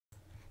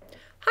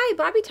Hi,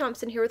 Bobby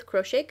Thompson here with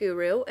Crochet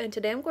Guru, and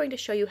today I'm going to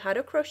show you how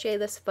to crochet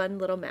this fun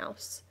little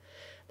mouse.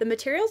 The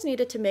materials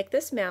needed to make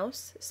this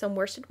mouse: some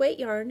worsted weight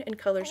yarn in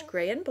colors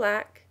gray and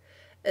black,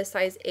 a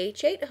size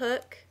H8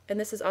 hook, and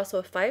this is also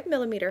a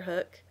 5mm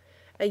hook,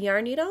 a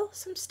yarn needle,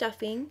 some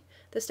stuffing.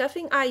 The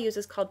stuffing I use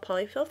is called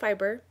polyfill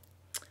fiber,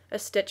 a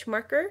stitch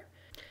marker,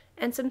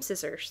 and some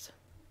scissors.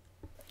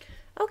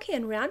 Okay,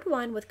 in round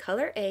 1 with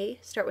color A,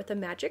 start with a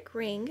magic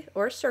ring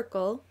or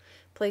circle.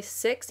 Place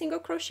 6 single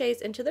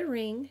crochets into the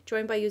ring,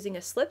 join by using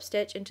a slip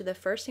stitch into the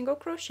first single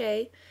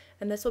crochet,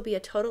 and this will be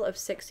a total of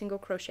 6 single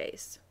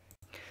crochets.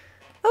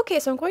 Okay,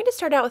 so I'm going to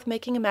start out with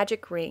making a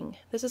magic ring.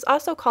 This is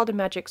also called a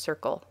magic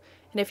circle.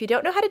 And if you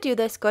don't know how to do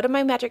this, go to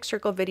my magic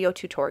circle video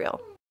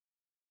tutorial.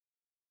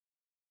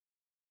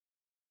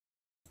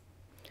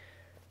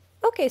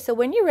 Okay, so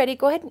when you're ready,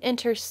 go ahead and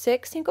enter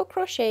 6 single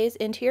crochets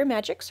into your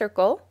magic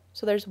circle.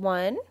 So there's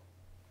 1,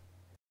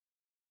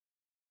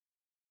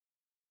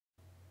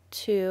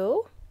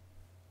 2,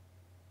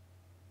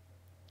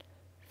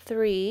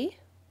 3,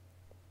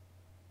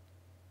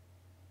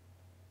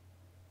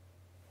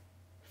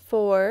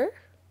 4,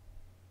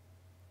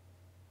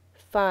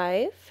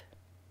 5,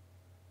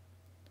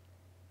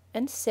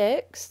 and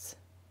 6,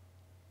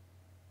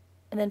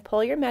 and then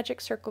pull your magic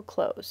circle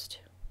closed.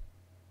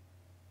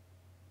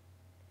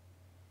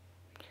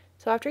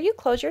 So after you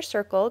close your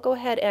circle, go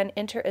ahead and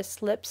enter a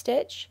slip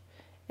stitch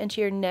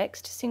into your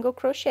next single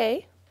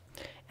crochet.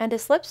 And a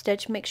slip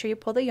stitch, make sure you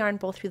pull the yarn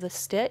both through the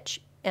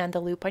stitch and the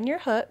loop on your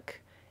hook,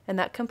 and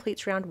that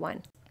completes round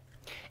 1.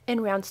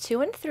 In rounds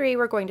 2 and 3,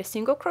 we're going to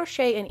single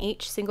crochet in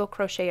each single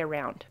crochet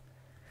around.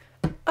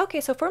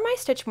 Okay, so for my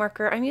stitch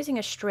marker, I'm using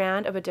a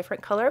strand of a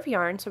different color of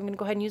yarn, so I'm going to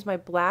go ahead and use my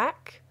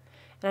black,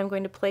 and I'm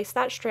going to place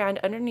that strand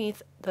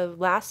underneath the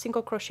last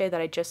single crochet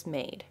that I just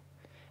made.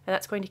 And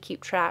that's going to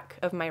keep track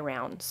of my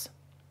rounds.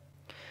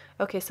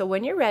 Okay, so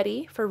when you're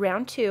ready for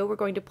round 2, we're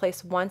going to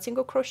place 1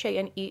 single crochet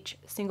in each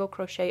single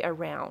crochet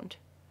around.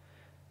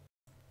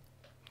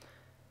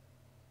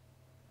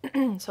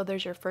 So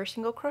there's your first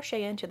single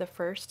crochet into the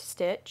first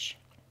stitch,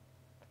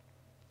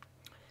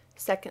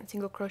 second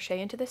single crochet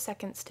into the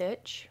second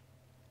stitch,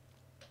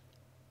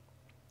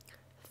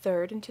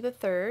 third into the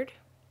third,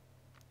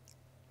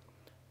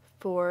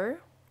 4,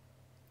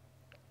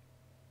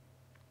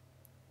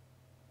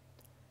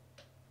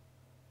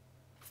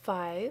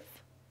 5,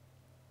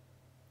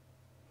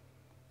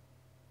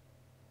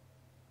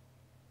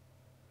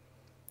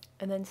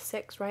 and then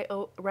 6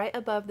 right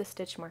above the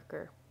stitch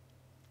marker.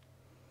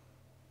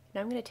 Now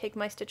I'm going to take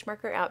my stitch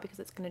marker out because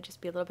it's going to just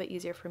be a little bit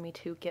easier for me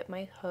to get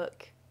my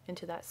hook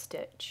into that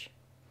stitch.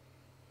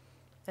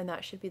 And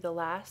that should be the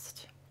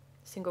last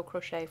single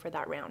crochet for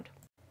that round.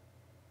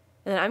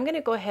 And then I'm going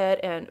to go ahead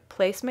and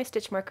place my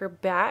stitch marker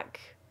back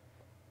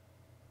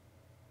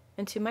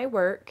into my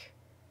work.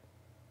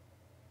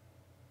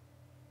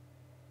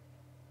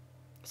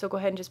 So go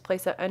ahead and just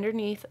place that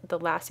underneath the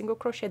last single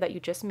crochet that you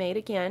just made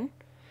again.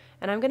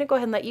 And I'm going to go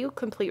ahead and let you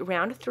complete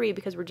round 3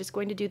 because we're just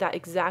going to do that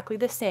exactly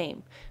the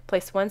same.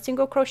 Place 1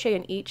 single crochet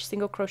in each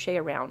single crochet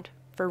around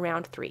for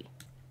round 3.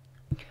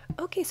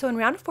 Okay, so in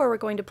round 4 we're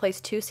going to place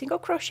 2 single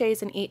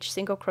crochets in each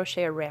single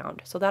crochet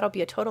around. So that'll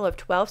be a total of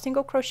 12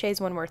 single crochets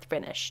when we're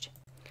finished.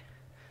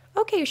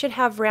 Okay, you should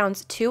have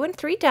rounds 2 and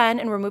 3 done,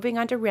 and we're moving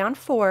on to round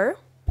 4.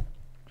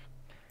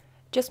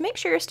 Just make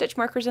sure your stitch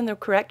marker's in the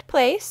correct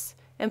place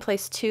and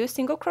place 2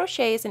 single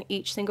crochets in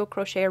each single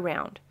crochet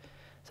around.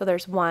 So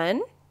there's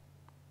 1,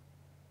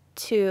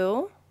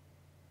 2,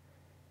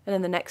 and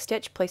in the next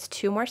stitch place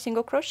 2 more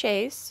single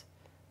crochets,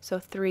 so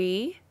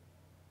 3,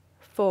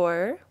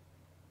 4,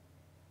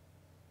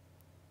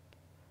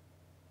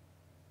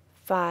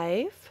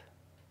 5,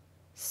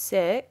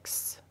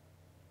 6,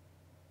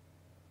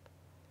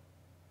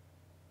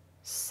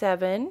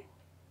 7,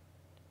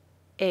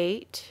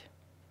 8,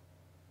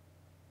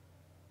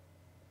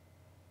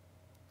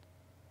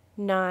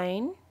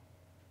 9,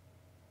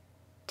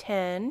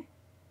 10,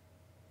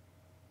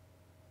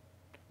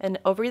 and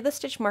over the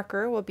stitch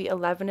marker will be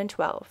 11 and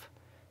 12.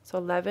 So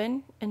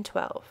 11 and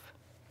 12.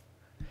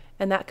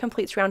 And that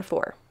completes round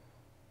 4.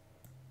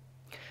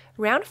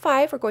 Round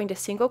 5, we're going to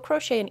single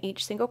crochet in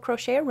each single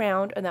crochet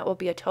around, and that will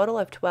be a total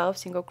of 12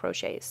 single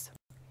crochets.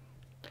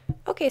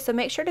 Okay, so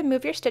make sure to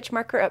move your stitch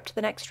marker up to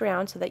the next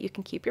round so that you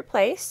can keep your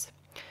place.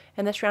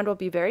 And this round will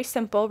be very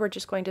simple. We're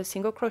just going to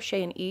single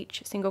crochet in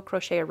each single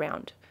crochet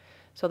around.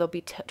 So there'll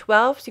be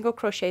 12 single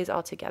crochets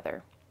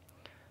altogether.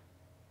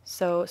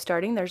 So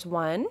starting, there's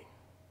 1,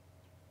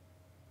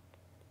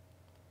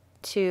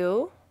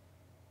 2,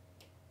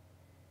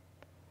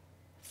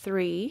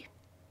 3,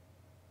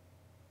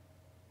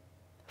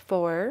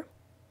 4,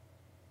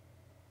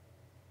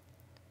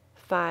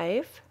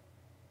 5,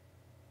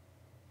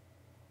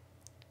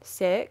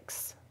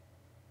 6,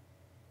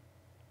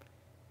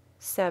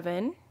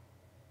 7,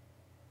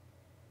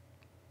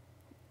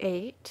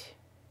 8,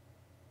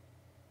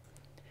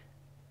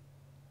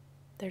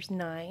 there's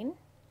 9,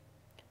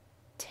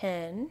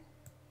 10,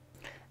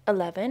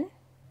 11,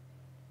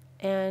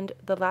 and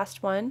the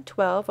last one,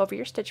 12, over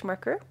your stitch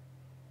marker.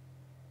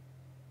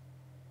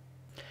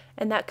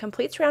 And that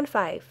completes round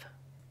 5.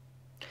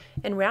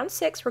 In round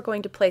 6, we're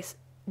going to place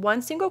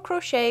 1 single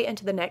crochet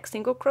into the next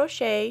single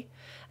crochet,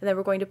 and then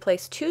we're going to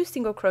place 2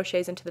 single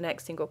crochets into the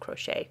next single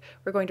crochet.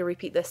 We're going to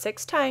repeat this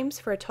 6 times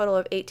for a total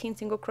of 18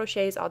 single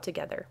crochets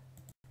altogether.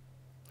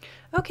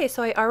 Okay,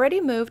 so I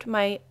already moved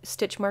my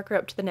stitch marker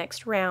up to the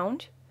next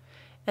round,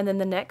 and then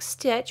the next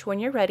stitch, when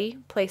you're ready,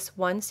 place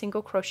 1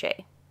 single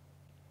crochet.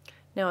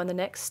 Now in the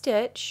next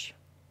stitch,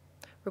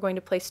 we're going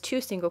to place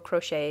 2 single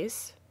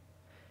crochets,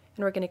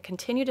 and we're going to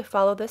continue to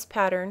follow this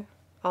pattern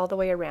all the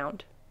way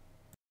around.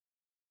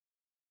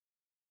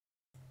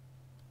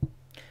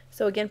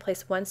 So again,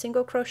 place 1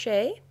 single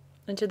crochet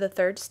into the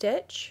 3rd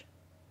stitch,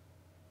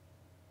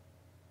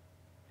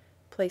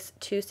 place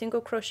 2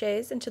 single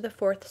crochets into the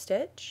 4th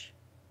stitch,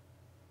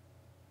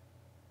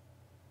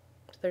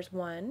 so there's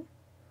 1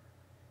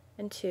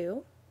 and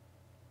 2,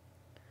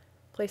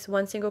 place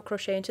 1 single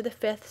crochet into the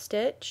 5th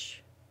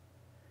stitch,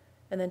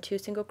 and then 2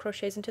 single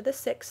crochets into the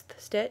 6th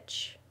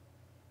stitch,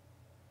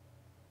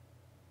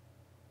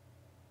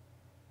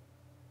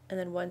 and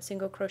then 1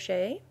 single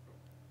crochet,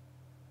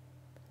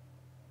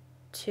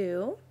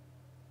 2,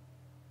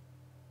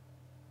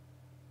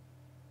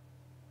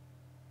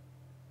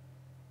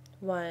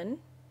 one,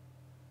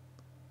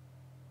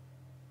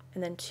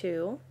 and then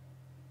 2,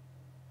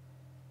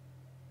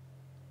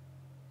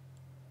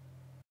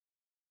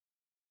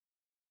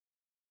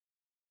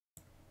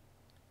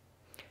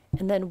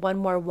 and then one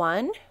more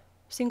 1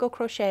 single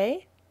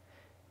crochet,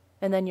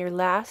 and then your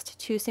last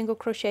 2 single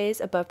crochets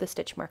above the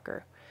stitch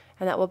marker,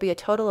 and that will be a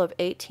total of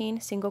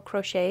 18 single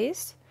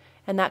crochets,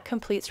 and that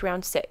completes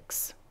round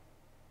 6.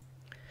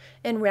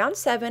 In round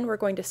 7, we're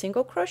going to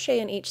single crochet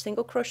in each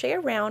single crochet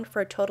around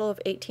for a total of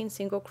 18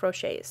 single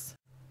crochets.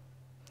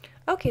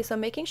 Okay, so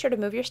making sure to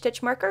move your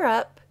stitch marker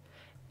up,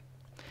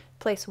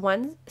 place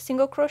 1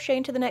 single crochet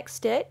into the next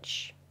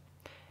stitch,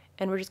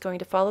 and we're just going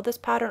to follow this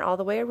pattern all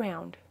the way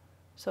around.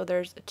 So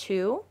there's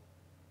 2,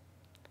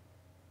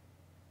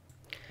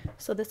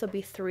 so this will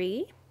be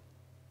 3,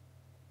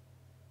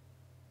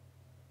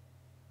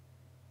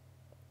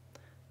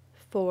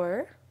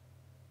 4,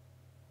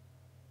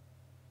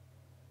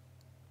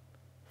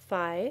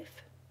 5,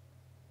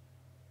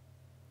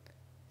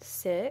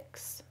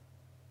 6,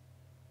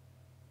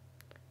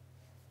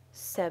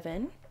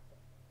 7,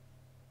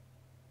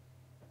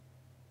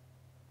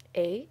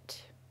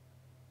 8,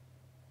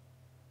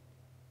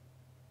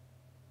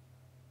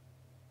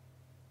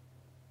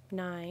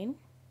 9,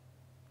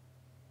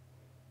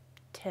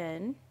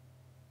 10,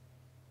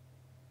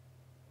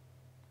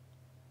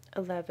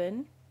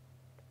 11,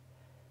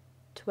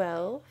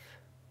 12,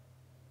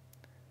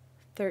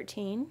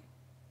 13,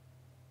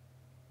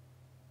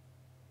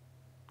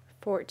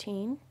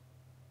 14,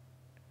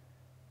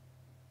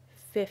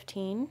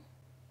 15,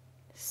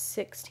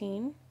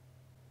 16,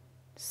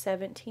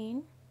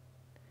 17,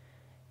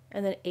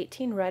 and then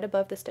 18 right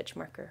above the stitch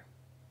marker.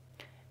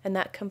 And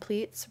that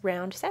completes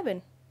round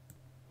 7.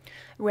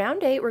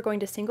 Round 8, we're going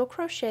to single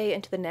crochet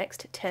into the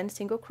next 10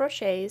 single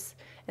crochets,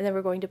 and then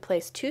we're going to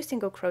place 2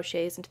 single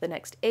crochets into the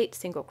next 8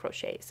 single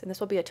crochets, and this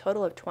will be a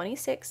total of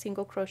 26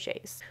 single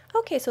crochets.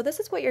 Okay, so this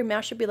is what your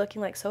mouse should be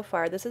looking like so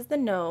far. This is the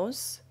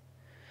nose,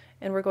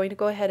 and we're going to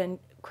go ahead and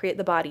create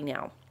the body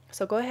now.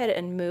 So go ahead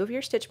and move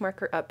your stitch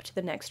marker up to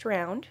the next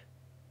round.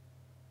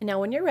 And now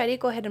when you're ready,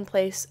 go ahead and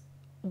place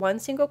 1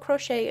 single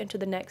crochet into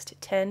the next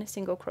 10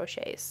 single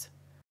crochets.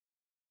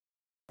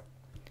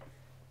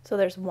 So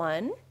there's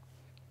 1,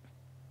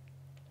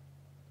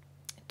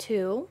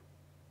 2,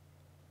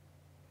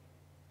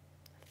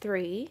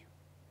 3,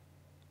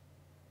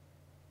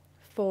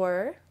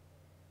 4,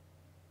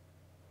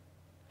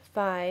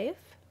 5,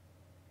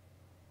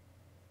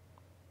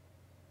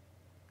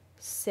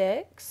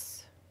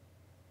 6,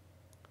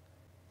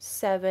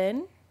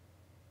 7,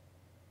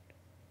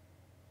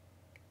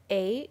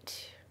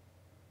 8,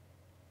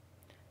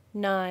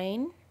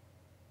 9,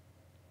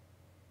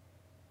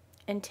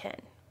 and 10.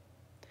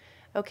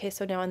 Okay,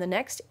 so now in the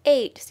next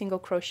 8 single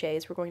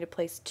crochets, we're going to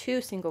place 2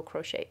 single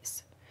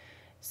crochets.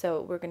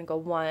 So we're going to go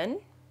 1,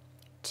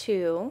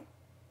 2,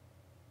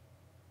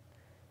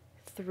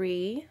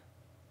 3,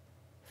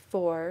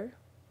 4,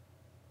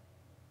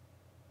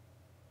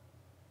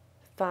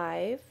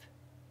 5,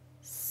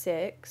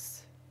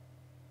 6,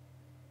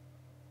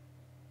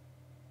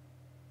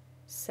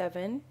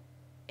 7,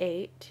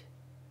 8,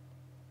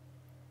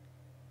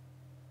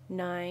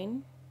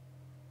 9,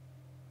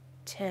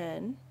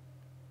 10,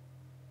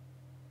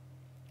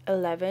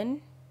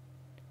 11,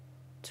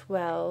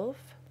 12,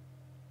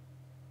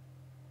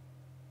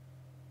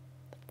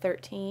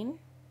 13,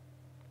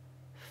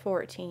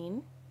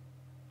 14,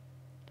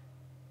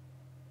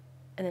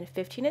 and then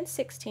 15 and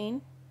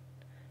 16,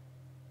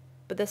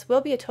 but this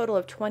will be a total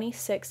of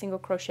 26 single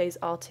crochets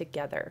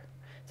altogether.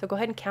 So go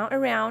ahead and count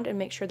around and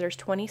make sure there's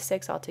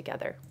 26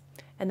 altogether.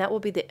 And that will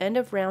be the end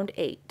of round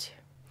 8.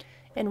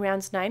 In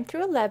rounds 9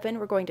 through 11,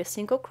 we're going to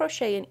single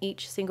crochet in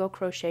each single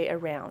crochet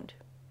around.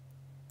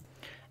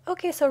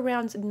 Okay, so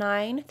rounds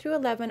 9 through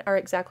 11 are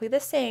exactly the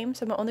same,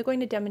 so I'm only going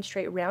to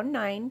demonstrate round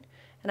 9,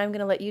 and I'm going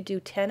to let you do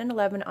 10 and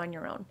 11 on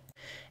your own.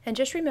 And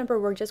just remember,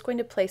 we're just going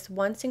to place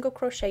 1 single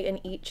crochet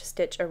in each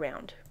stitch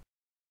around.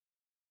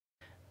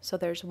 So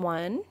there's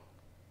 1,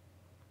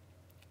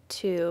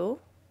 2,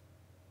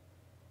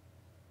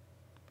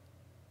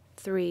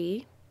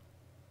 3,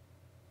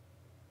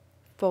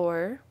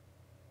 4,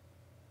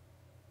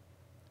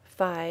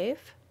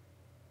 5,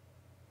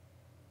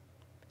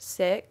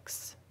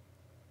 6,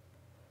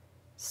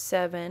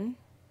 7,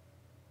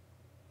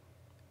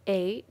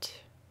 8,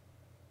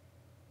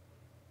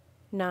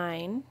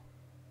 9,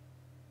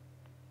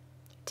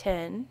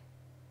 10,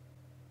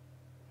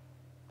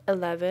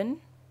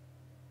 11,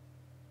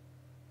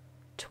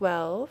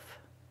 12,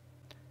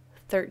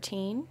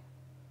 13,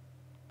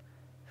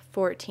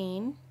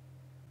 14,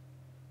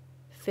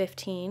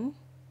 15,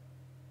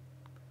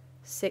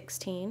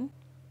 16,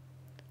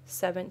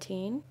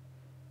 17,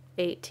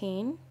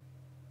 18,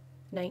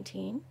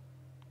 19,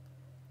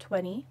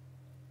 20,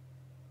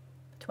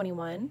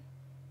 21,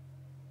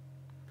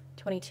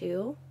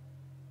 22,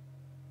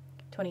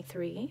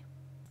 23,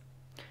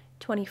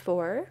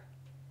 24,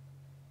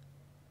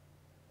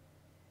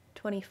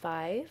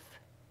 25,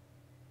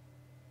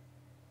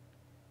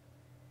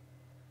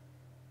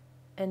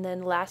 and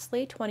then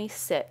lastly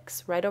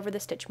 26, right over the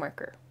stitch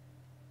marker.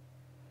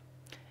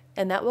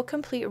 And that will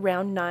complete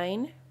round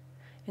 9,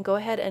 and go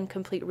ahead and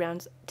complete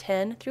rounds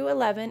 10 through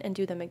 11 and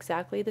do them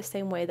exactly the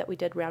same way that we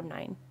did round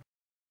 9.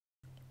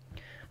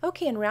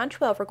 Okay, in round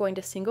 12 we're going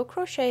to single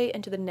crochet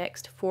into the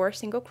next 4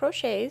 single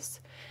crochets,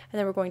 and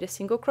then we're going to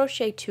single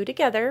crochet 2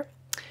 together,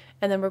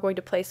 and then we're going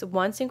to place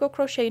 1 single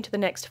crochet into the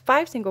next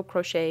 5 single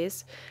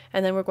crochets,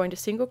 and then we're going to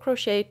single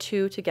crochet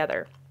 2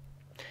 together.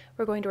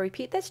 We're going to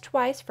repeat this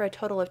twice for a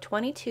total of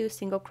 22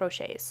 single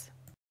crochets.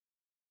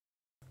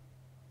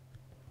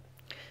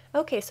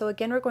 Okay, so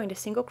again we're going to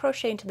single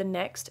crochet into the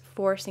next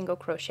 4 single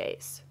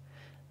crochets.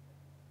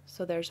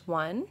 So there's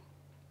 1,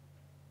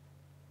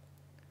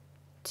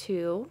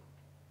 2,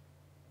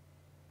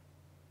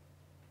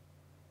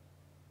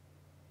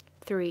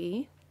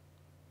 3,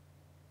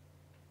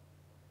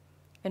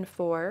 and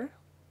 4.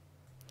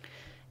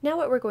 Now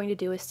what we're going to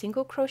do is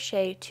single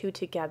crochet 2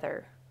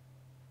 together.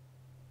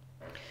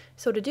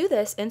 So to do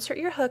this, insert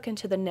your hook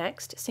into the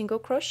next single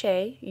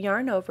crochet,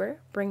 yarn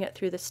over, bring it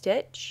through the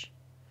stitch,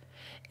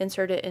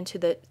 insert it into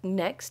the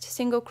next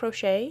single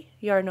crochet,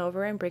 yarn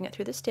over and bring it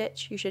through the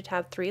stitch. You should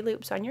have 3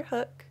 loops on your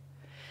hook.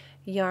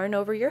 Yarn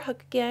over your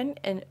hook again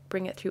and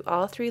bring it through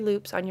all 3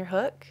 loops on your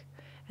hook,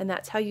 and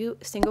that's how you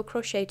single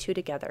crochet 2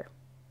 together.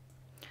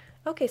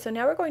 Okay, so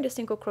now we're going to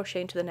single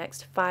crochet into the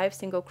next 5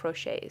 single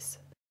crochets.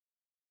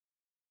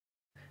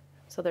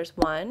 So there's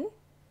 1,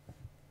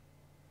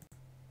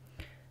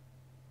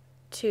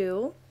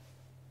 2,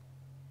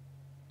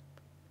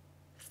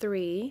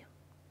 3,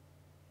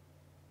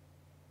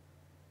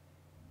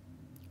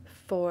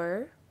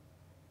 4,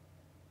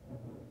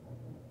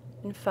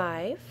 and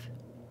 5.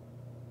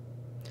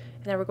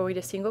 And then we're going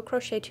to single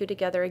crochet 2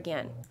 together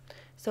again.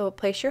 So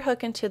place your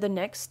hook into the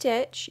next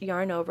stitch,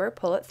 yarn over,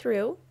 pull it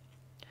through.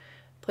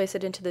 Place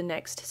it into the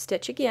next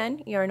stitch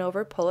again, yarn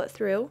over, pull it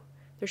through.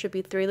 There should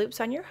be 3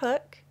 loops on your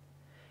hook.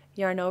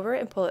 Yarn over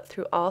and pull it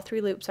through all 3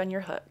 loops on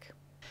your hook.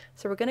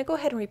 So we're going to go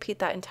ahead and repeat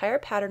that entire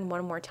pattern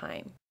one more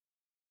time.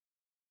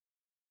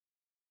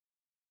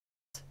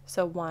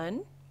 So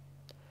 1,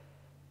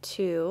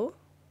 2,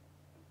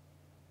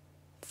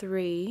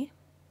 3,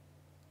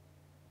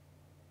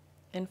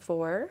 and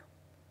 4,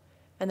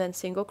 and then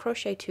single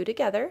crochet 2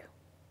 together.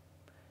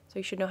 So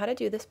you should know how to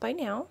do this by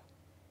now.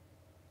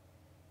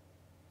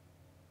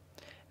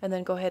 And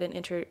then go ahead and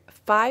enter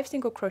 5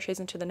 single crochets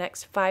into the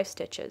next 5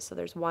 stitches. So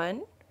there's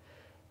 1,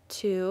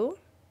 2,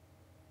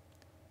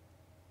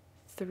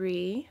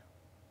 3,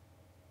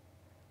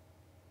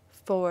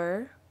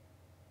 4,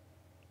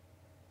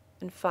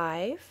 and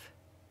 5,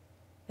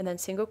 and then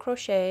single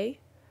crochet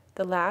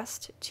the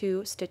last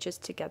 2 stitches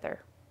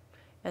together.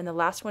 And the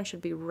last one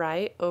should be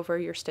right over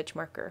your stitch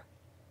marker.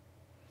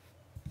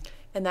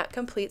 And that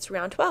completes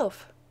round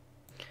 12.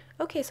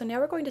 Okay, so now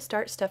we're going to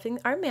start stuffing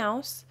our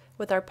mouse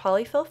with our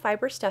polyfill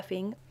fiber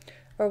stuffing,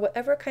 or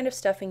whatever kind of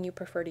stuffing you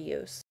prefer to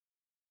use.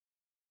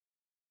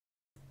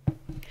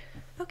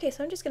 Okay,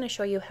 so I'm just going to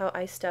show you how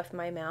I stuff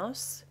my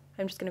mouse.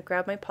 I'm just going to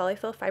grab my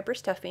polyfill fiber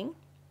stuffing.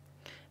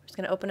 I'm just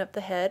going to open up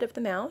the head of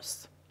the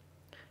mouse,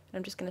 and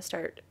I'm just going to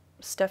start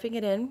stuffing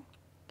it in.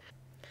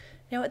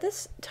 Now at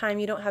this time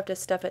you don't have to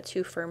stuff it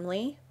too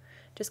firmly,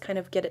 just kind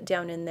of get it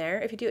down in there.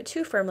 If you do it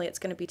too firmly, it's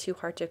going to be too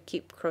hard to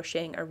keep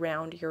crocheting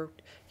around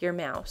your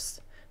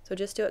mouse. So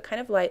just do it kind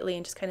of lightly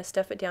and just kind of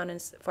stuff it down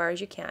as far as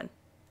you can.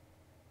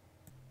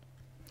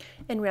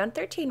 In round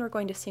 13 we're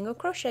going to single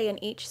crochet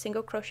in each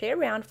single crochet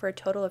around for a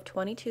total of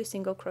 22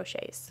 single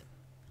crochets.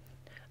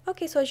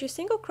 Okay, so as you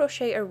single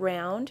crochet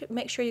around,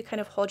 make sure you kind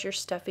of hold your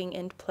stuffing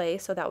in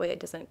place so that way it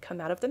doesn't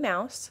come out of the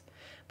mouse.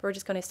 But we're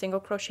just going to single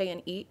crochet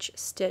in each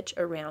stitch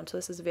around. So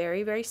this is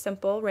very, very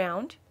simple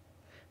round.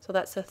 So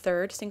that's the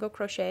 3rd single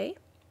crochet,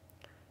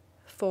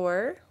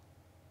 4,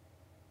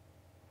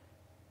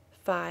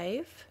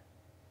 5,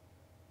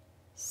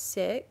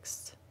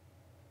 6,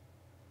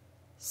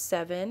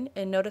 7,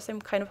 and notice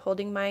I'm kind of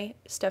holding my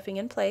stuffing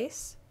in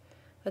place.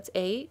 That's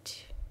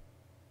 8,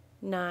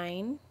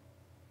 9,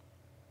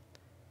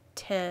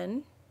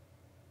 10,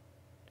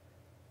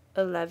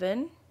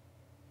 11,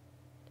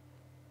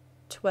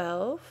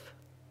 12,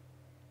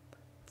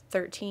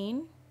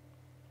 13,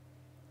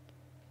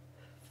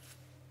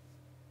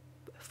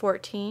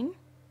 14,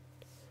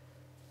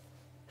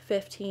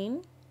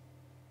 15,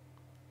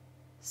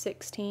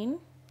 16,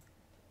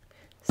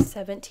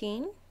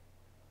 17,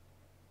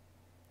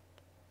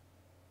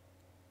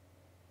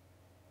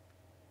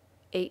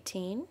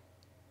 18,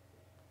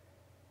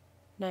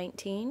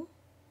 19,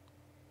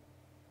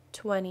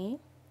 20,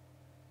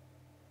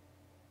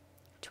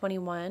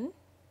 21, and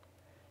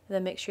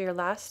then make sure your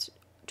last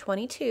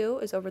 22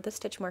 is over the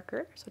stitch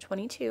marker, so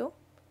 22,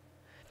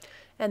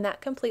 and that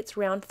completes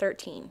round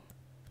 13.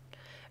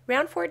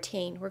 Round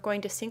 14, we're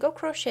going to single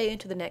crochet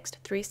into the next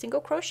 3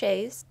 single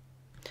crochets.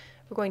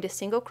 We're going to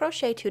single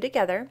crochet 2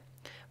 together.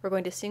 We're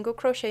going to single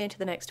crochet into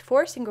the next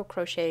 4 single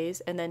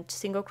crochets and then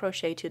single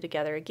crochet 2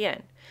 together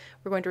again.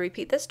 We're going to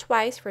repeat this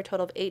twice for a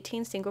total of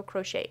 18 single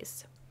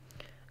crochets.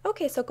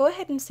 Okay, so go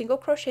ahead and single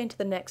crochet into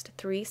the next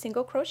 3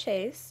 single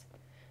crochets.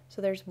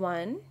 So there's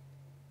 1,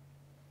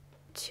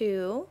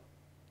 2,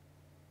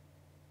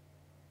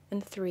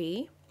 and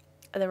 3,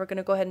 and then we're going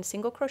to go ahead and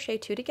single crochet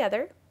 2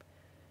 together.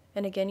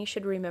 And again, you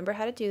should remember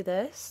how to do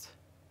this.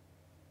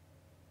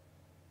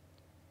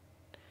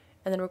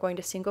 And then we're going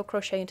to single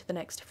crochet into the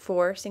next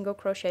 4 single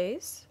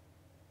crochets.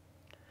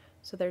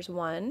 So there's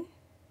 1,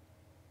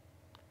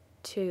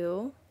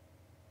 2,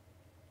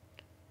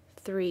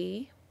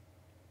 3,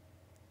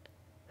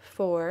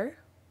 4.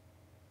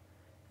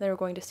 Then we're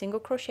going to single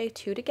crochet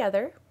 2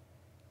 together.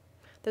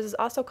 This is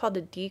also called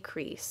a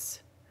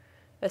decrease,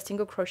 a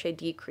single crochet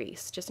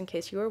decrease, just in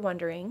case you were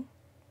wondering.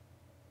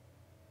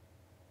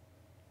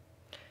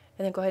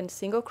 And then go ahead and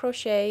single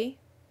crochet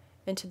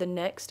into the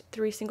next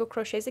 3 single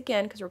crochets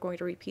again, because we're going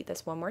to repeat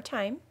this one more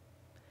time.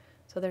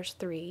 So there's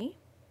 3,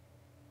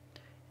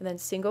 and then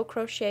single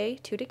crochet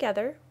 2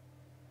 together,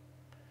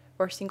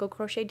 or single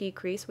crochet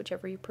decrease,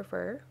 whichever you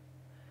prefer,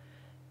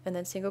 and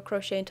then single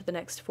crochet into the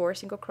next 4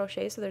 single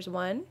crochets. So there's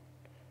 1,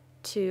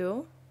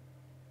 2,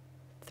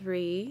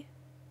 3,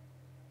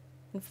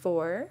 and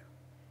 4,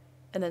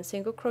 and then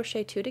single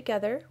crochet 2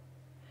 together,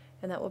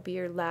 and that will be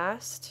your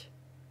last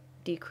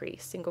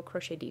decrease, single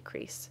crochet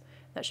decrease.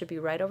 That should be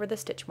right over the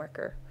stitch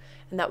marker,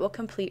 and that will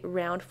complete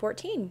round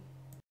 14.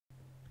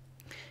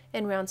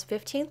 In rounds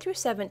 15 through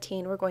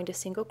 17, we're going to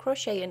single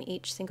crochet in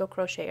each single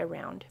crochet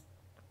around.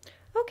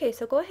 Okay,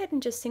 so go ahead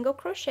and just single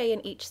crochet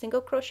in each single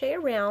crochet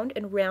around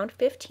in round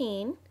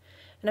 15,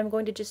 and I'm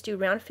going to just do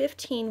round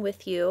 15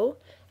 with you,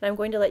 and I'm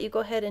going to let you go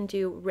ahead and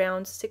do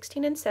rounds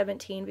 16 and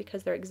 17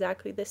 because they're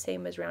exactly the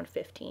same as round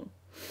 15.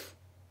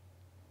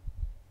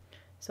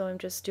 So I'm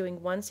just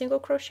doing 1 single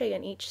crochet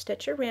in each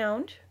stitch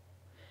around,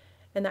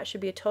 and that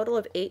should be a total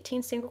of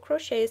 18 single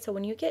crochets. So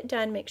when you get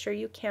done, make sure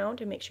you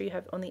count and make sure you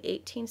have only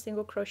 18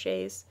 single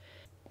crochets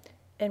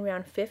in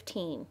round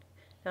 15.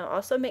 Now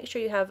also make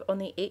sure you have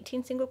only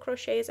 18 single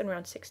crochets in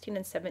round 16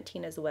 and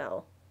 17 as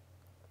well.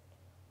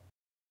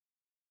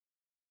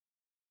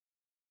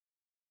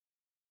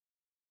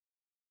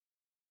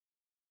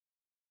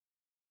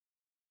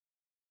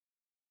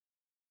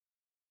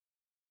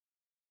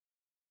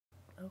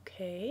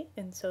 Okay,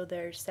 and so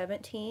there's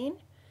 17,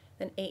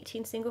 then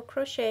 18 single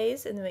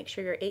crochets, and then make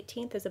sure your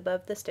 18th is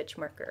above the stitch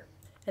marker.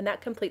 And that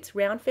completes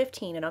round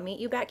 15, and I'll meet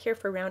you back here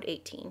for round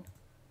 18.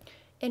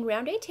 In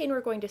round 18,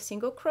 we're going to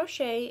single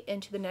crochet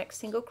into the next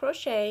single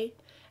crochet,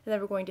 and then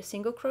we're going to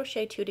single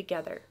crochet 2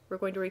 together. We're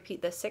going to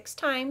repeat this 6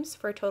 times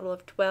for a total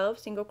of 12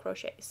 single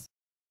crochets.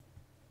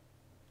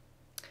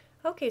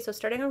 Okay, so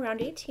starting on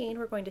round 18,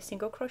 we're going to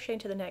single crochet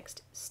into the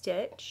next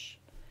stitch,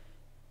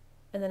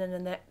 and then in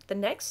the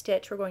next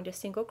stitch, we're going to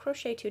single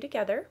crochet 2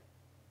 together.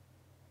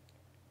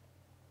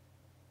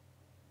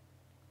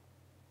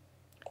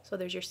 So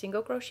there's your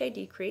single crochet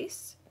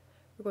decrease.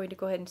 We're going to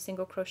go ahead and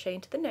single crochet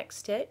into the next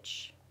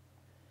stitch,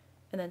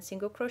 and then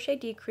single crochet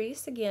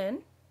decrease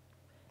again.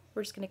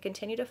 We're just going to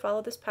continue to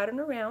follow this pattern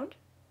around.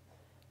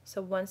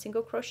 So 1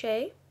 single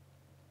crochet,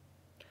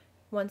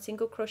 1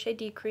 single crochet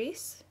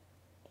decrease,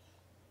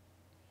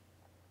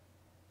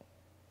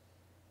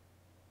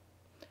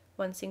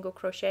 1 single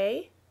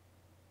crochet,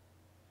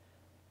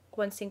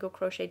 1 single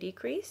crochet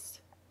decrease,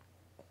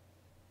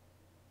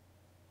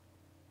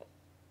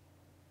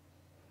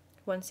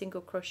 1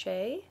 single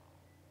crochet,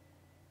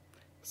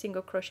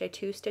 single crochet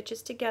 2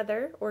 stitches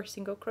together or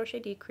single crochet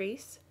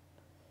decrease,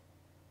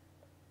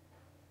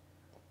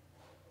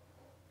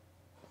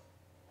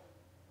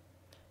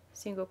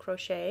 single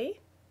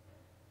crochet,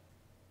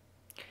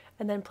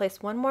 and then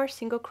place 1 more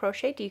single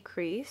crochet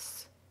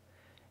decrease,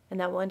 and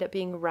that will end up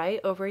being right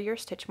over your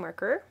stitch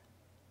marker,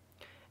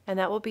 and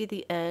that will be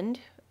the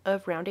end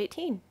of round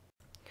 18.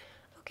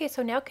 Okay,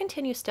 so now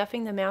continue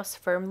stuffing the mouse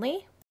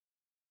firmly.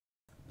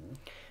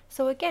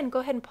 So again,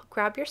 go ahead and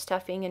grab your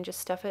stuffing and just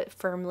stuff it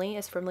firmly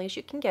as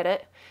you can get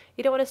it.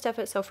 You don't want to stuff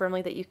it so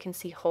firmly that you can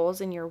see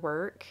holes in your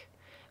work,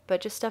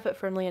 but just stuff it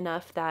firmly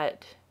enough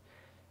that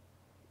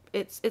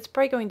it's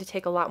probably going to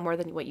take a lot more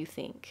than what you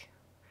think.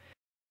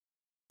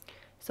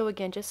 So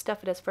again, just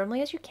stuff it as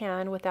firmly as you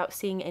can without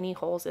seeing any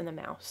holes in the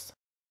mouse.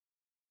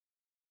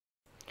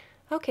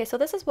 Okay, so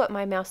this is what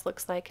my mouse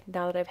looks like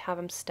now that I have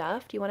him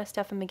stuffed. You want to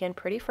stuff him again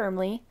pretty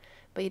firmly,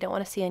 but you don't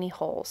want to see any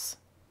holes.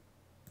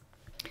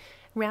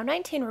 Round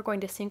 19, we're going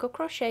to single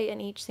crochet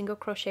in each single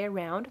crochet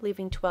around,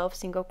 leaving 12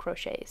 single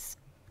crochets.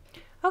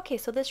 Okay,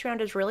 so this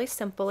round is really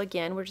simple.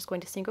 Again, we're just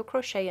going to single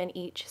crochet in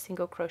each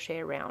single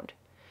crochet around.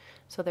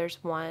 So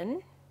there's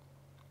one.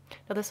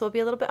 Now this will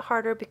be a little bit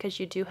harder because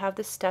you do have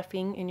the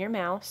stuffing in your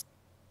mouse.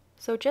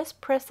 So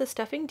just press the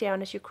stuffing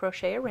down as you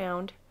crochet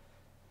around,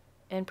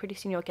 and pretty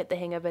soon you'll get the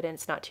hang of it and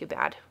it's not too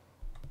bad.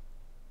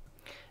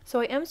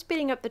 So I am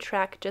speeding up the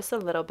track just a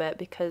little bit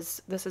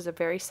because this is a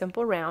very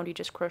simple round. You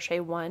just crochet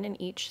one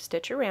in each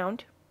stitch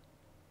around.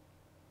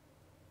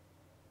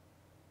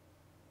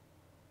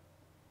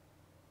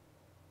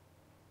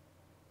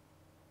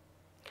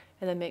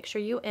 And then make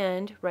sure you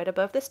end right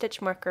above the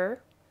stitch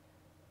marker.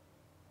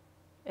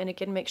 And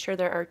again, make sure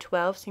there are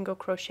 12 single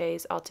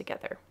crochets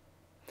altogether.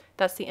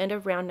 That's the end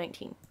of round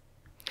 19.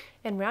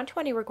 In round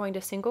 20, we're going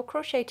to single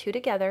crochet 2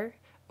 together,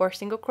 or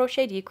single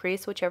crochet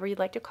decrease, whichever you'd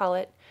like to call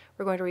it.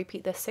 We're going to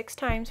repeat this 6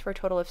 times for a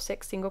total of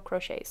 6 single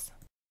crochets.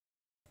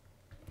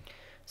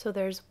 So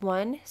there's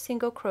 1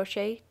 single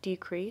crochet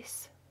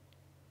decrease,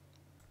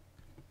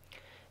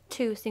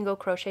 2 single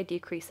crochet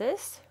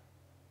decreases,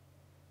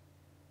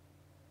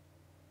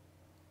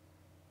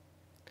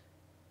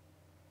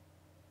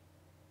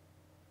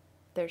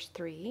 there's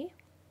 3,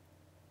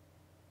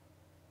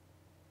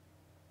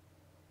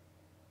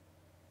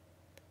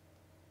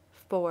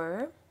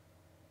 4,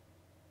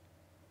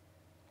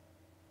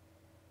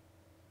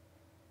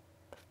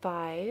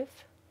 5,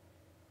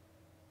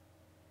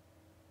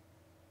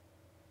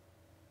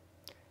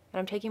 and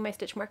I'm taking my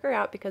stitch marker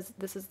out because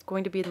this is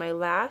going to be my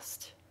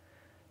last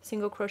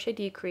single crochet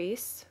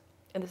decrease,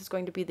 and this is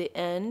going to be the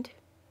end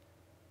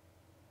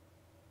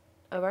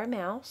of our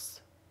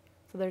mouse.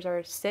 So there's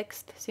our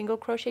 6th single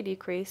crochet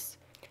decrease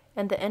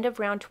and the end of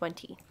round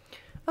 20.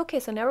 Okay,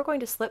 so now we're going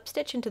to slip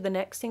stitch into the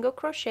next single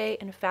crochet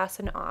and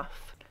fasten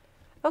off.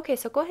 Okay,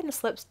 so go ahead and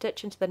slip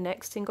stitch into the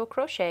next single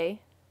crochet.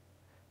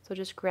 So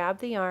just grab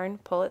the yarn,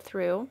 pull it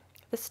through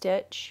the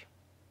stitch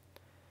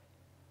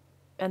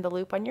and the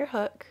loop on your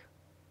hook.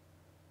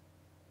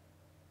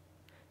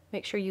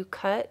 Make sure you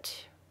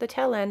cut the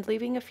tail end,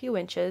 leaving a few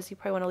inches. You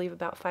probably want to leave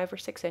about 5 or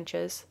 6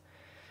 inches,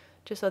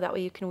 just so that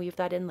way you can weave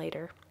that in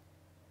later.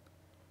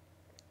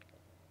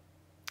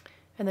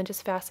 And then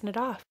just fasten it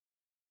off.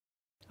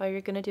 All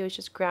you're going to do is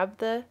just grab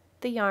the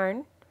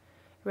yarn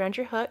around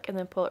your hook and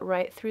then pull it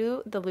right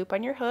through the loop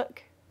on your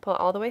hook, pull it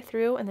all the way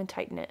through, and then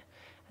tighten it.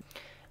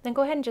 Then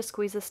go ahead and just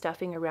squeeze the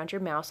stuffing around your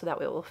mouse so that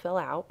way it will fill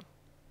out.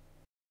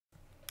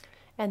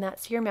 And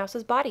that's your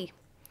mouse's body.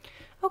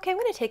 Okay, I'm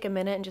going to take a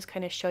minute and just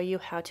kind of show you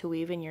how to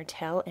weave in your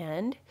tail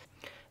end.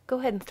 Go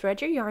ahead and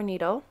thread your yarn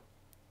needle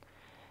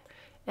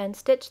and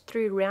stitch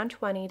through round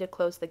 20 to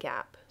close the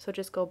gap. So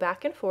just go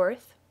back and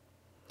forth.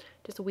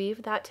 Just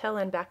weave that tail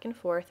end back and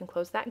forth and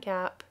close that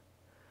gap.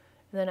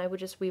 And then I would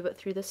just weave it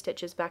through the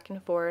stitches back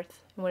and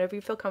forth. And whenever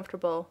you feel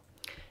comfortable,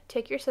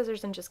 take your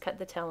scissors and just cut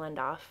the tail end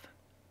off.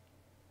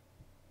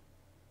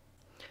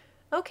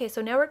 Okay,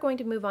 so now we're going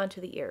to move on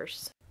to the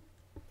ears.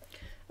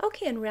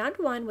 Okay, in round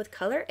 1 with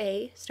color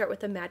A, start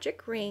with a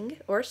magic ring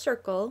or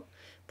circle.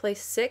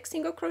 Place 6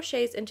 single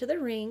crochets into the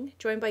ring,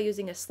 join by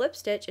using a slip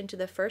stitch into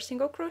the first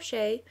single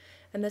crochet,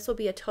 and this will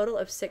be a total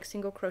of 6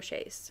 single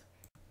crochets.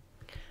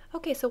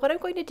 Okay, so what I'm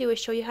going to do is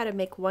show you how to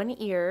make one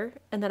ear,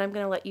 and then I'm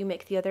going to let you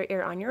make the other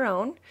ear on your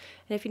own.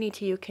 And if you need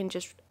to, you can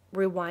just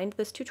rewind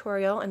this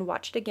tutorial and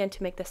watch it again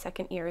to make the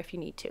second ear if you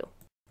need to.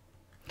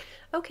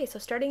 Okay, so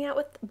starting out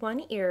with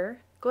one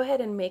ear, go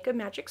ahead and make a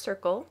magic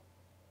circle.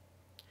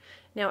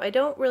 Now, I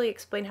don't really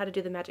explain how to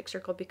do the magic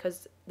circle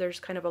because there's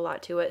kind of a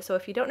lot to it. So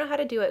if you don't know how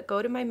to do it,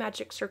 go to my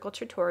magic circle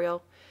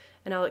tutorial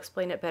and I'll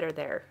explain it better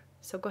there.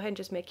 So go ahead and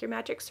just make your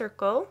magic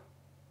circle.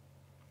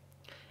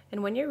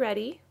 And when you're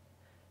ready,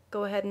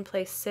 go ahead and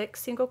place 6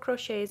 single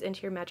crochets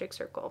into your magic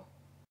circle.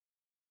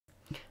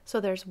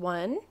 So there's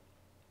 1,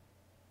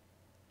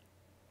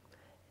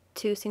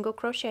 2 single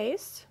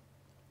crochets,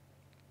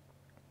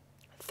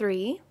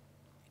 3,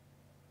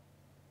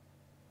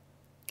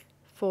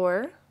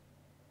 4,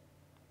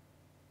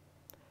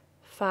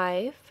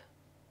 5,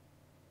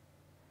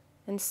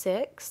 and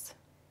 6,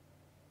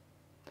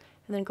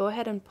 and then go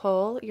ahead and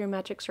pull your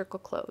magic circle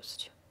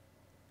closed.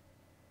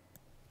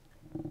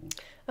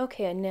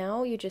 Okay, and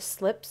now you just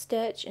slip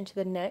stitch into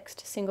the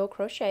next single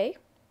crochet,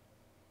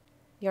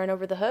 yarn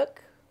over the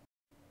hook,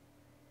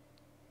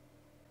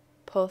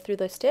 pull through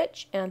the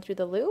stitch and through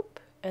the loop,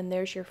 and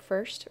there's your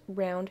first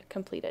round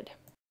completed.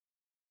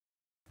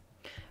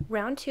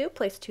 Round 2,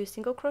 place 2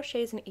 single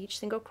crochets in each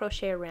single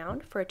crochet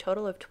around for a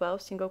total of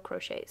 12 single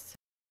crochets.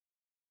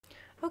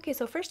 Okay,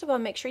 so first of all,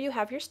 make sure you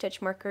have your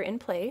stitch marker in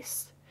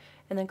place,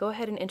 and then go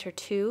ahead and enter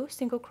 2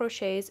 single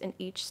crochets in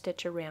each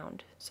stitch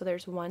around. So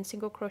there's 1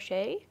 single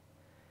crochet,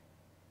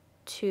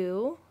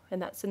 2,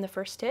 and that's in the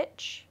first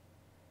stitch,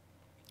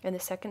 In the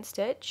second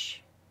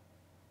stitch,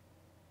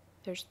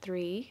 there's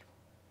 3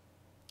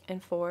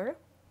 and 4.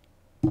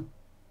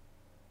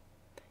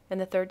 In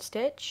the third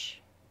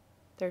stitch,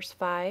 there's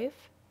 5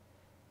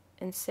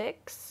 and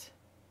 6.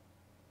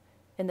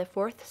 In the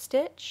fourth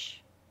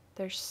stitch,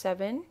 there's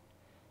 7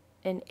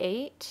 and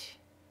 8,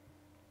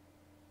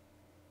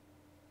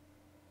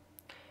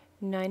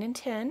 9 and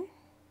 10,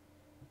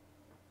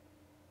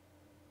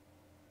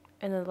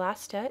 and the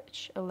last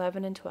stitch,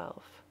 11 and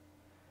 12.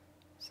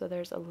 So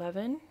there's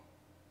 11. I'm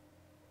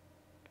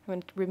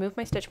going to remove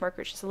my stitch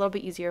marker, it's just a little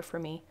bit easier for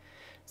me.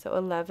 So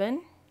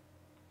 11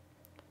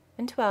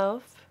 and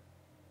 12,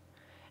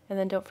 and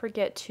then don't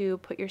forget to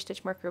put your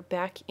stitch marker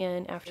back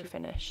in after you're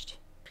finished.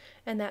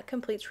 And that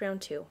completes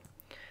round 2.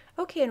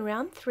 Okay, in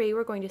round 3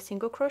 we're going to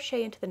single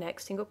crochet into the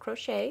next single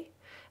crochet,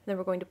 and then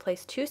we're going to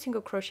place 2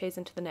 single crochets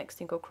into the next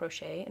single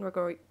crochet, and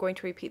we're going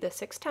to repeat this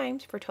 6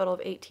 times for a total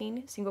of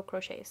 18 single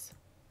crochets.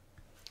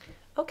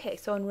 Okay,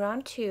 so in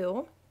round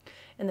 2,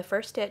 in the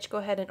first stitch, go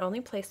ahead and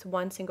only place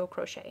 1 single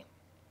crochet.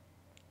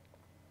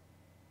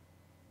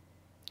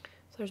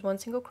 So there's 1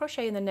 single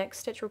crochet. In the next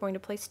stitch we're going to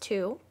place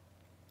 2.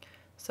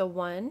 So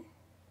 1,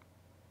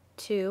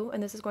 2,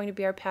 and this is going to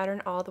be our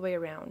pattern all the way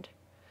around.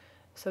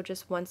 So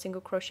just 1 single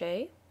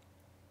crochet,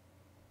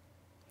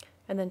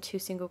 and then 2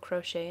 single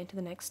crochet into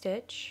the next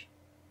stitch,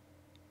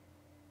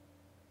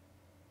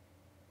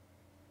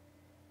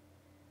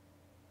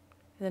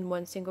 and then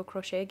 1 single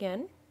crochet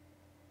again,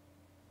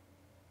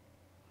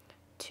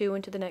 2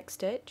 into the next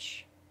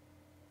stitch,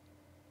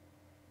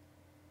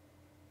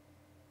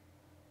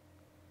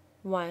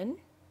 1,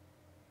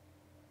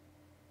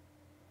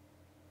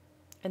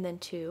 and then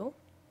 2,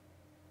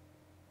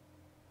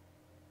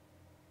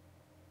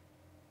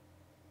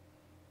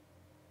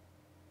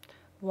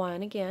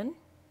 1 again,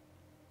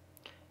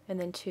 and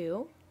then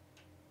 2,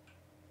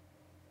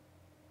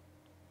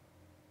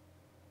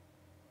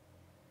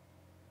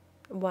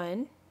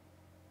 1,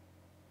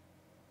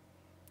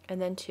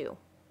 and then 2.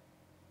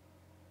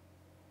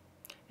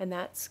 And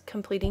that's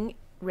completing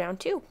round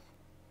 2.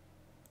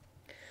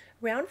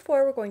 Round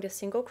 4, we're going to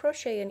single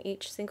crochet in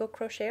each single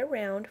crochet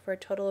around for a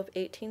total of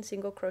 18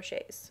 single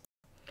crochets.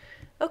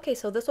 Okay,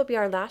 so this will be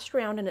our last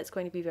round, and it's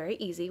going to be very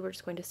easy. We're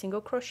just going to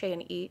single crochet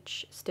in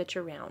each stitch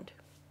around.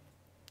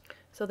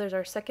 So there's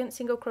our second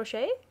single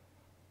crochet,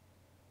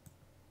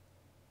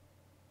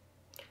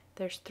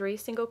 there's 3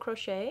 single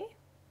crochet,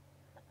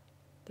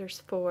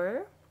 there's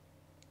 4,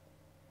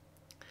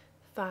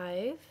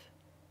 5,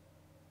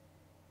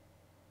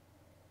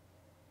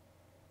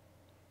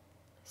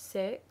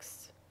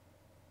 6,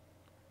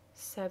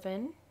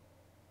 7,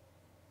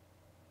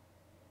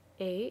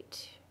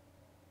 8,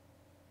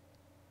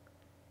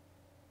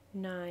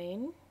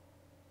 9,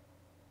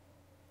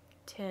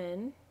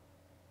 10,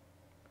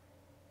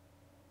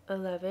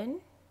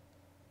 11,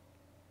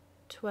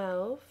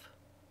 12,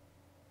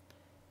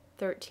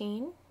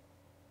 13,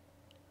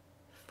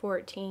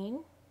 14,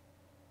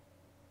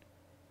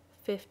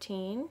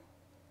 15,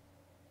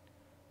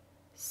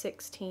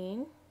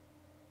 16,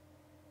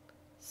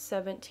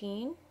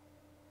 17,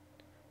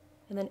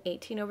 and then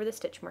 18 over the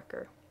stitch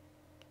marker.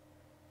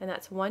 And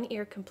that's 1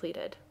 ear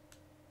completed.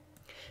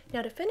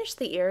 Now to finish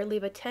the ear,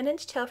 leave a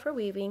 10-inch tail for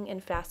weaving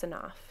and fasten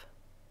off.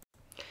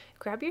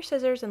 Grab your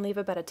scissors and leave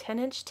about a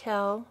 10-inch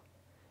tail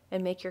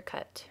and make your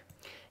cut.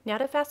 Now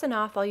to fasten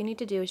off, all you need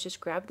to do is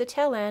just grab the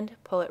tail end,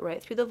 pull it right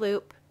through the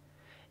loop,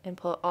 and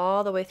pull it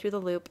all the way through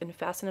the loop and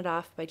fasten it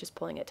off by just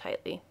pulling it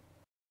tightly.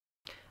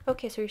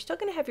 Okay, so you're still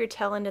going to have your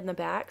tail end in the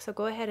back, so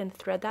go ahead and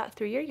thread that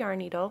through your yarn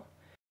needle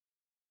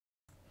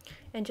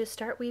and just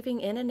start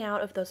weaving in and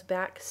out of those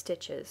back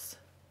stitches.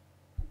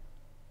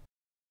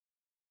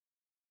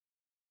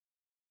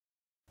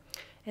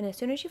 And as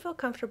soon as you feel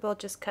comfortable,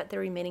 just cut the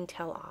remaining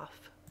tail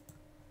off.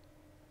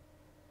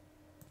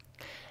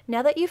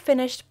 Now that you've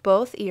finished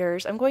both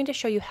ears, I'm going to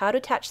show you how to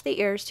attach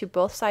the ears to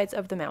both sides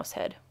of the mouse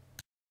head.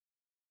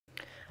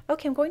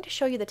 Okay, I'm going to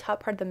show you the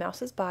top part of the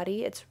mouse's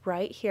body. It's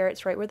right here,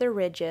 it's right where the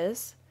ridge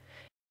is.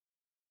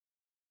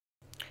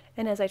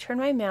 And as I turn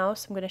my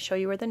mouse, I'm going to show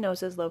you where the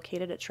nose is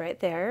located. It's right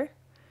there.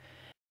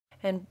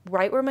 And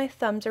right where my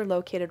thumbs are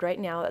located right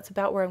now, that's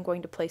about where I'm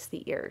going to place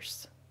the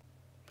ears.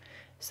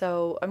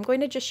 So I'm going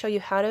to just show you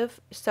how to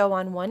sew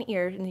on one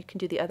ear, and you can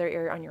do the other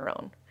ear on your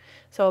own.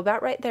 So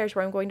about right there is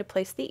where I'm going to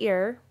place the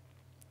ear.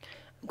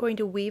 I'm going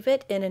to weave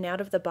it in and out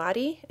of the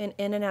body and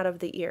in and out of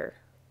the ear.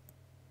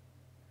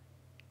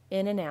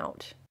 In and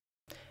out.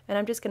 And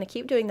I'm just going to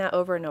keep doing that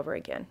over and over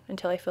again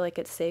until I feel like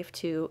it's safe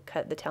to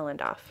cut the tail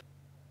end off.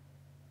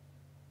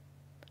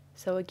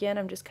 So again,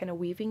 I'm just kind of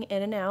weaving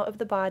in and out of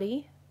the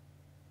body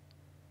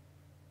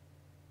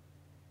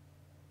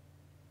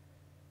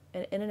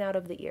and in and out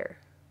of the ear.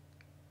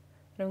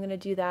 And I'm going to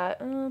do that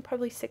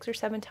probably 6 or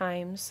 7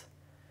 times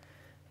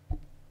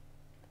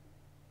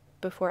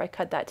before I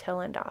cut that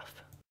tail end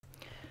off.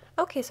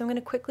 Okay, so I'm going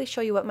to quickly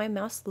show you what my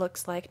mouse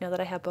looks like now that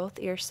I have both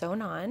ears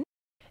sewn on.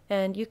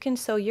 And you can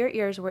sew your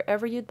ears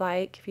wherever you'd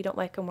like. If you don't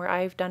like them where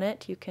I've done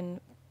it, you can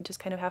just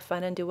kind of have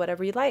fun and do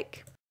whatever you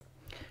like.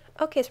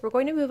 Okay, so we're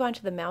going to move on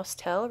to the mouse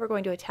tail. We're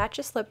going to attach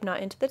a slip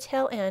knot into the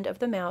tail end of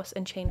the mouse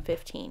and chain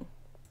 15.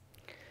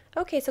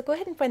 Okay, so go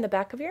ahead and find the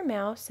back of your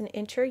mouse and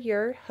enter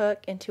your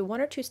hook into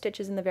 1 or 2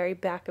 stitches in the very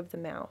back of the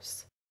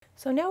mouse.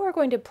 So now we're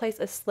going to place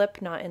a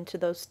slip knot into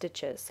those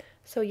stitches.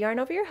 So yarn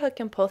over your hook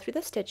and pull through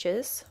the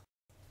stitches.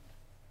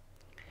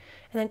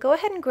 And then go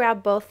ahead and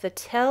grab both the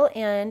tail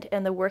end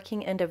and the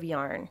working end of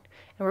yarn.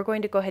 And we're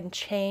going to go ahead and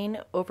chain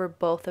over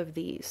both of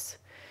these.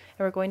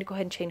 And we're going to go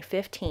ahead and chain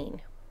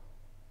 15.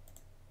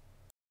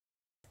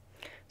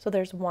 So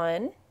there's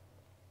 1,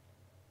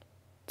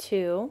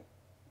 2,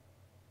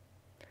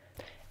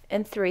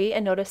 and 3,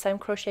 and notice I'm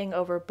crocheting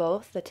over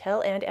both the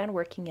tail end and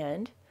working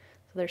end.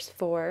 So there's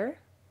 4,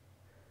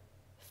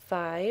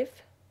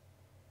 5.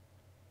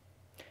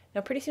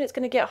 Now pretty soon it's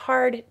going to get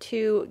hard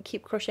to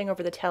keep crocheting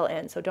over the tail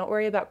end, so don't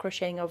worry about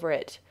crocheting over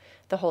it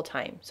the whole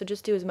time. So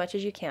just do as much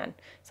as you can.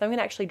 So I'm going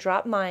to actually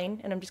drop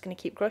mine and I'm just going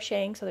to keep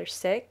crocheting. So there's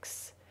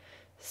 6,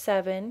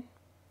 7,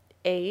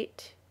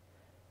 8,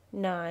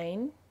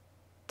 9,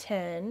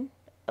 10,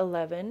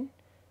 11,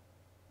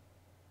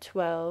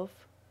 12,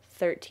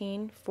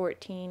 13,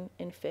 14,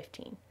 and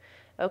 15.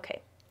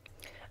 Okay.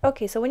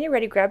 Okay, so when you're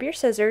ready, grab your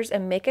scissors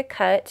and make a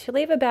cut.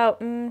 Leave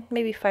about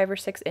maybe 5 or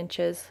 6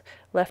 inches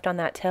left on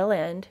that tail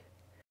end.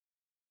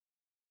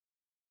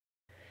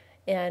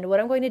 And what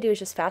I'm going to do is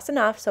just fasten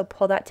off, so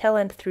pull that tail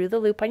end through the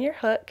loop on your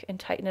hook and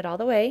tighten it all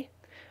the way,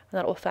 and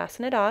that will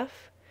fasten it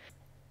off.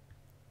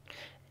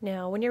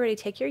 Now when you're ready,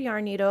 take your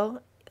yarn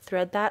needle,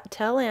 thread that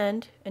tail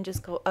end, and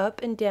just go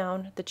up and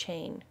down the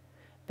chain.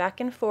 Back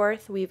and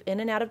forth, weave in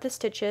and out of the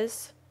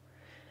stitches,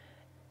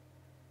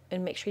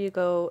 and make sure you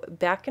go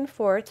back and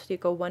forth, so you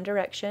go one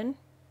direction,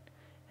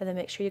 and then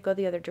make sure you go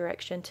the other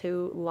direction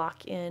to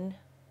lock in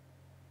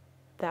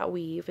that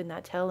weave in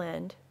that tail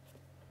end.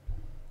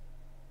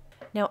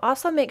 Now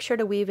also make sure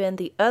to weave in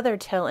the other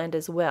tail end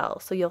as well,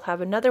 so you'll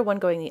have another one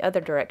going the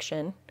other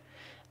direction,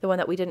 the one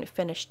that we didn't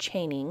finish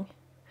chaining.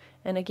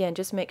 And again,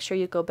 just make sure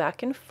you go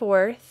back and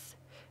forth,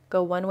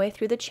 go one way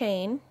through the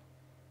chain,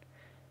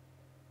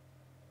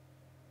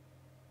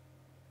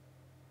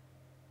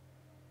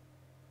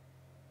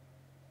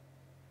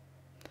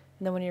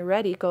 and then when you're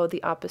ready, go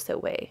the opposite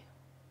way.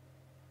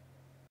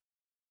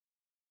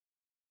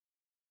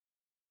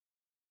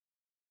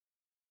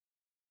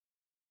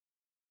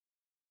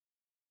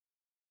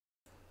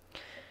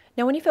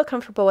 Now when you feel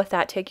comfortable with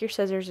that, take your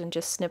scissors and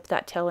just snip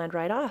that tail end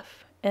right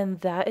off.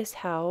 And that is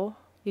how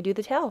you do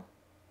the tail.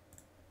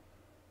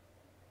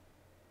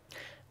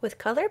 With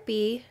color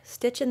B,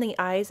 stitch in the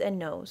eyes and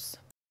nose.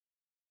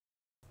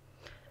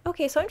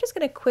 Okay, so I'm just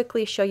going to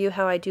quickly show you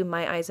how I do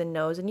my eyes and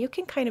nose, and you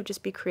can kind of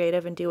just be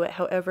creative and do it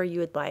however you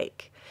would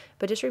like.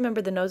 But just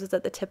remember the nose is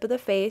at the tip of the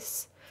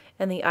face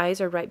and the eyes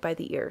are right by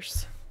the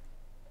ears.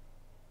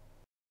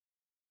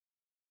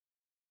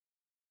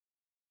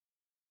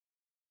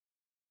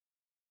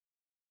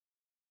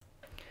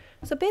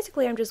 So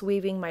basically I'm just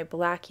weaving my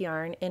black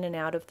yarn in and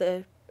out of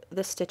the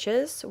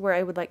stitches where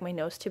I would like my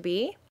nose to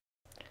be.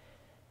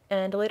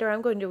 And later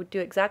I'm going to do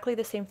exactly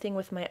the same thing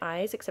with my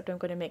eyes, except I'm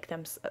going to make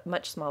them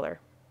much smaller.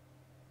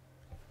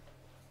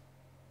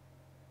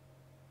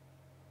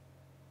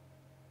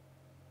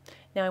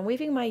 Now I'm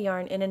weaving my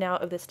yarn in and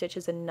out of the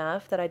stitches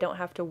enough that I don't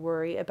have to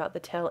worry about the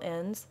tail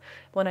ends.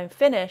 When I'm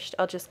finished,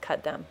 I'll just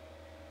cut them.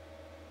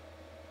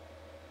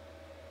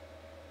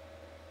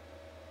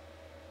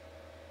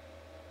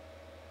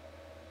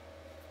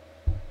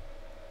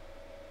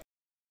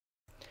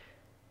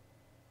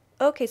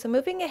 Okay, so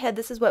moving ahead,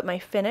 this is what my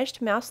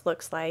finished mouse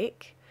looks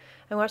like.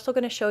 I'm also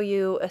going to show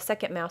you a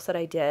second mouse that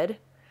I did.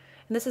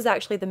 And this is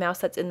actually the mouse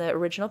that's in the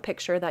original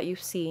picture that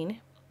you've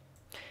seen.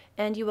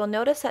 And you will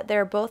notice that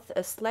they're both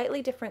a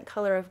slightly different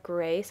color of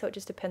gray, so it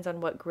just depends on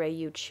what gray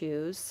you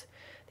choose.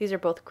 These are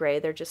both gray,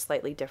 they're just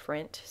slightly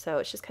different, so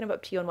it's just kind of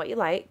up to you on what you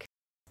like.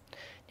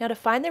 Now to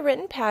find the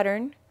written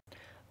pattern,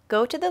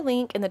 go to the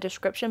link in the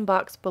description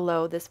box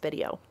below this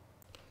video.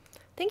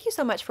 Thank you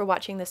so much for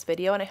watching this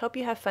video, and I hope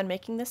you have fun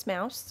making this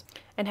mouse,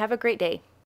 and have a great day.